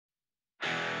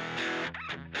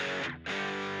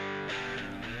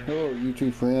Hello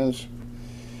YouTube friends,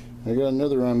 I got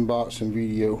another unboxing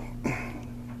video.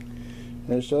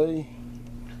 It's a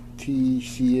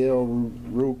TCL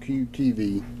Roku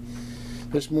TV.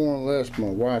 It's more or less my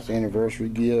wife's anniversary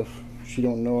gift. She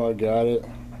don't know I got it,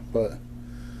 but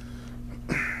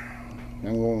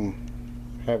I'm going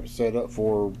to have it set up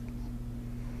for her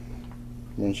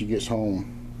when she gets home.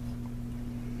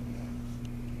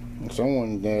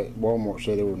 Someone at Wal-Mart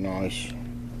said they were nice,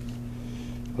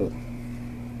 but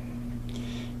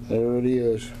there it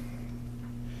is.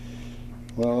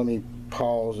 Well, let me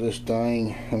pause this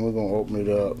thing and we're gonna open it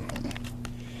up.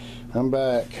 I'm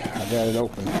back. I got it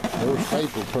open. It was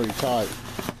stapled pretty tight.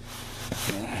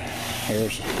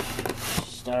 Here's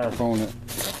styrofoam that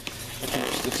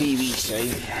keeps the TV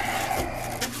safe.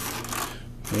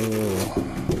 Oh,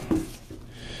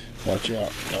 watch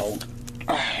out, dog.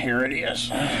 Here it is.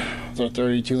 It's a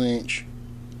 32-inch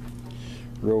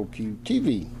Roku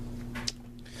TV.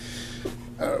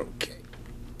 Okay.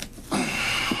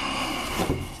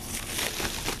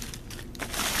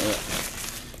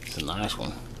 It's a nice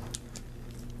one.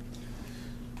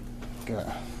 Got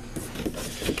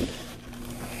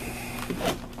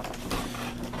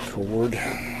cord.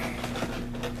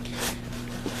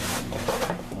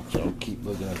 So keep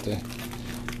looking at that.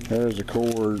 There's the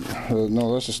cord.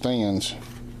 No, that's the stands.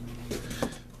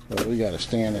 But we got a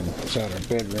stand inside our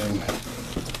bedroom.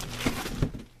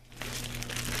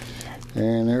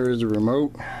 And there is the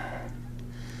remote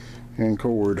and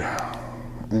cord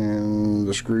and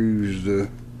the screws to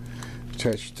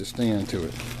attach the stand to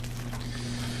it.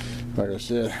 Like I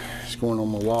said, it's going on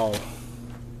my wall.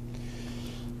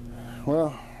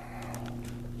 Well,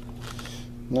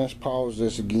 let's pause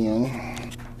this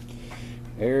again.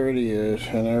 There it is,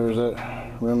 and there's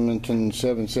that Remington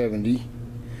 770,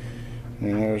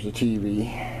 and there's the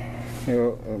TV. You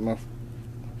know, I'm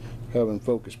having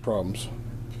focus problems.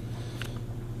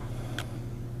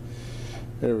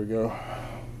 There we go.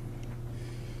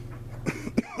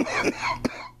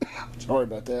 Sorry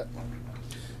about that.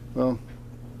 Well,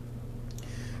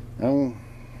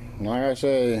 like I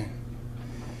say,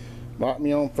 like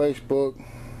me on Facebook.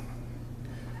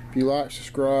 If you like,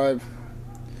 subscribe.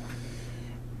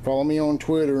 Follow me on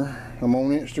Twitter. I'm on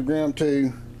Instagram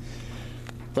too.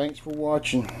 Thanks for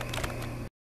watching.